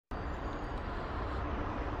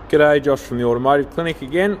G'day, Josh from the Automotive Clinic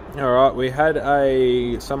again. Alright, we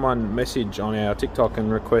had someone message on our TikTok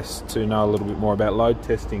and request to know a little bit more about load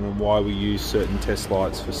testing and why we use certain test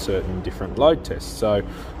lights for certain different load tests. So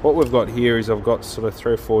what we've got here is I've got sort of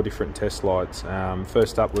 3 or 4 different test lights.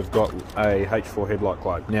 First up, we've got a H4 headlight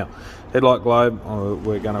globe. Now, headlight globe,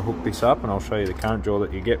 we're going to hook this up and I'll show you the current draw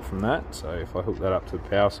that you get from that. So if I hook that up to the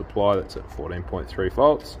power supply, that's at 14.3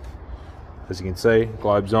 volts. As you can see,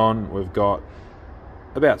 globe's on. We've got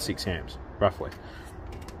about 6 amps roughly.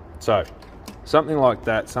 So something like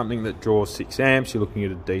that, something that draws 6 amps, you're looking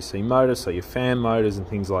at a DC motor, so your fan motors and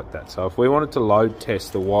things like that. So if we wanted to load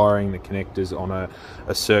test the wiring, the connectors on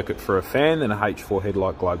a circuit for a fan, then a H4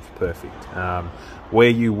 headlight globe's perfect. Where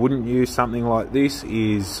you wouldn't use something like this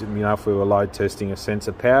is, if we were load testing a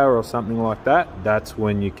sensor power or something like that, that's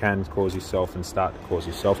when you can cause yourself and start to cause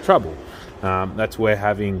yourself trouble. That's where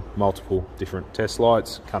having multiple different test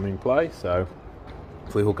lights come in play. So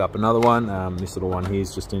if we hook up another one, this little one here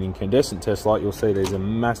is just an incandescent test light, you'll see there's a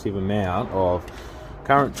massive amount of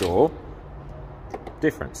current draw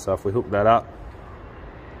difference. So if we hook that up,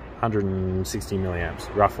 160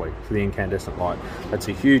 milliamps roughly for the incandescent light. That's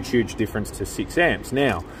a huge difference to 6 amps.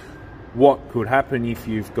 Now, what could happen if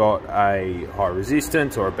you've got a high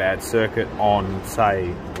resistance or a bad circuit on,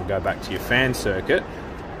 say, we'll go back to your fan circuit.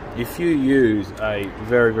 If you use a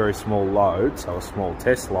very small load, so a small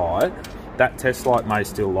test light, that test light may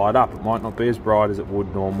still light up. It might not be as bright as it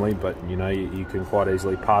would normally, but you can quite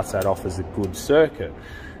easily pass that off as a good circuit.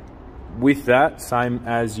 With that, same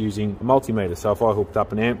as using a multimeter. So if I hooked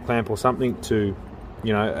up an amp clamp or something to,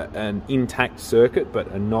 an intact circuit,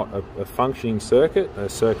 but not a functioning circuit, a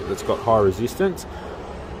circuit that's got high resistance,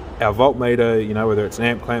 our voltmeter, whether it's an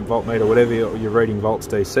amp clamp, voltmeter, whatever you're reading volts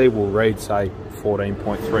DC, will read, say,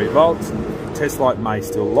 14.3 volts. The test light may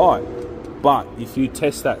still light. But if you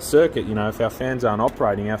test that circuit, if our fans aren't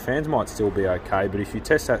operating, our fans might still be okay. But if you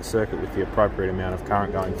test that circuit with the appropriate amount of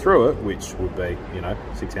current going through it, which would be,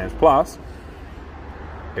 6 amps plus,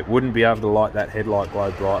 it wouldn't be able to light that headlight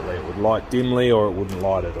globe brightly. It would light dimly or it wouldn't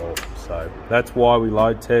light at all. So that's why we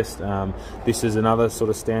load test. This is another sort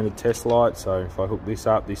of standard test light. So if I hook this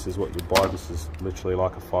up, this is what you buy. This is literally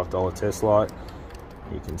like a $5 test light.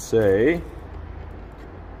 You can see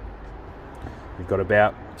you've got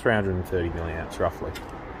about 330 milliamps roughly.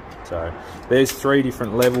 So there's 3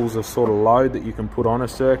 different levels of sort of load that you can put on a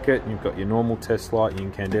circuit. You've got your normal test light, your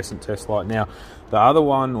incandescent test light. Now the other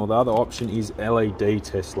one, or the other option, is LED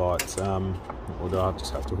test lights. Although I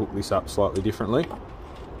just have to hook this up slightly differently.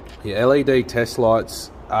 Your LED test lights,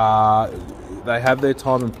 they have their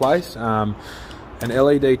time and place. An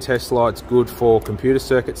LED test light's good for computer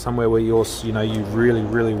circuits, somewhere where you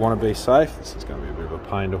really want to be safe. This is going to be a bit of a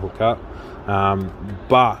pain to hook up.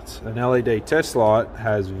 But an LED test light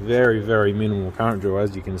has very minimal current draw.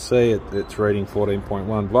 As you can see, it's reading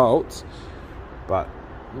 14.1 volts, but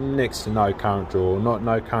next to no current draw,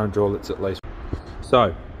 no current draw that's at least.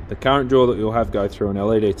 So the current draw that you'll have go through an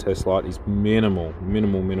LED test light is minimal. Not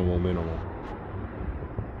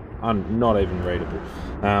even readable.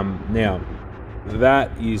 Now,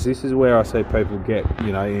 this is where I see people get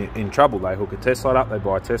in trouble. They hook a test light up, they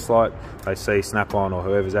buy a test light, they see Snap-on or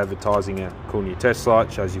whoever's advertising it, cool new test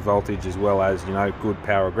light, shows you voltage as well as good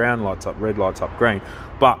power ground, lights up red, lights up green.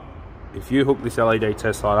 But if you hook this LED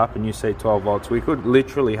test light up and you see 12 volts, we could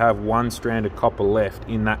literally have 1 strand of copper left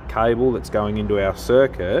in that cable that's going into our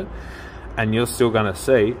circuit, and you're still going to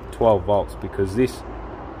see 12 volts because this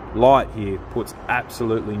light here puts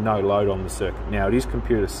absolutely no load on the circuit. Now, it is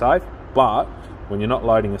computer safe, but when you're not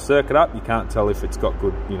loading a circuit up, you can't tell if it's got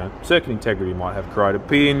good, circuit integrity. Might have corroded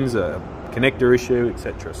pins, a connector issue,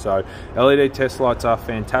 etc. So LED test lights are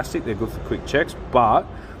fantastic. They're good for quick checks, but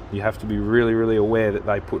you have to be really aware that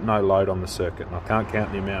they put no load on the circuit. And I can't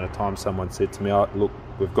count the amount of times someone said to me, oh, look,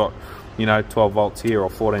 we've got 12 volts here or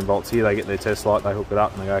 14 volts here. They get their test light, they hook it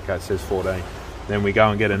up and they go, okay, it says 14. Then we go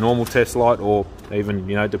and get a normal test light, or even,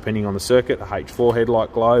 depending on the circuit, a H4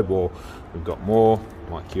 headlight globe, or we've got more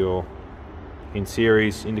like your in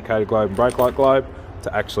series indicator globe and brake light globe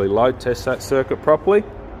to actually load test that circuit properly.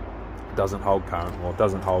 It doesn't hold current, or it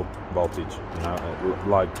doesn't hold voltage.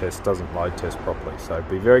 Load test doesn't load test properly. So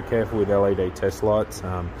be very careful with LED test lights.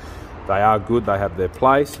 They are good, they have their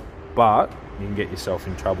place, but you can get yourself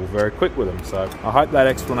in trouble very quick with them. So I hope that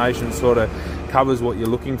explanation sort of covers what you're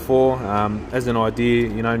looking for. As an idea,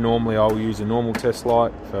 normally I'll use a normal test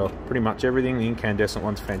light for pretty much everything. The incandescent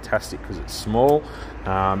one's fantastic because it's small.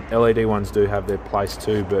 LED ones do have their place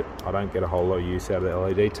too, but I don't get a whole lot of use out of the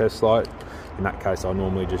LED test light. In that case, I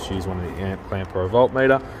normally just use one of the amp clamp or a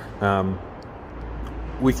voltmeter.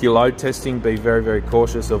 with your load testing, be very, very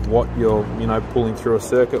cautious of what you're, pulling through a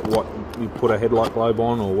circuit, what you put a headlight globe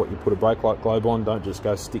on or what you put a brake light globe on. Don't just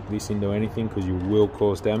go stick this into anything, because you will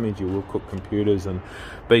cause damage. You will cook computers and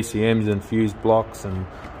BCMs and fuse blocks and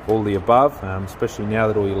all the above, especially now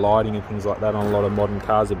that all your lighting and things like that on a lot of modern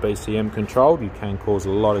cars are BCM controlled. You can cause a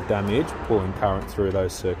lot of damage pulling current through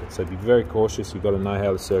those circuits. So be very cautious. You've got to know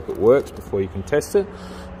how the circuit works before you can test it.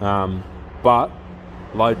 But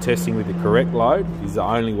load testing with the correct load is the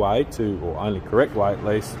only way to, or only correct way at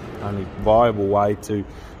least, only viable way to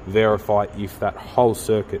verify if that whole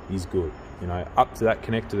circuit is good. Up to that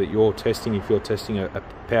connector that you're testing. If you're testing a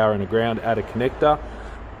power and a ground at a connector,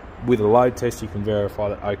 with a load test you can verify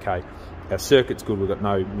that, okay, our circuit's good, we've got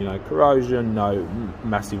no corrosion, no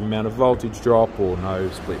massive amount of voltage drop, or no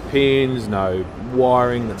split pins, no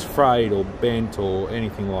wiring that's frayed or bent or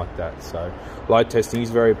anything like that. So load testing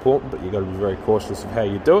is very important, but you've got to be very cautious of how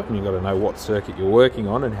you do it, and you've got to know what circuit you're working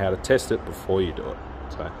on and how to test it before you do it.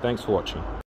 So thanks for watching.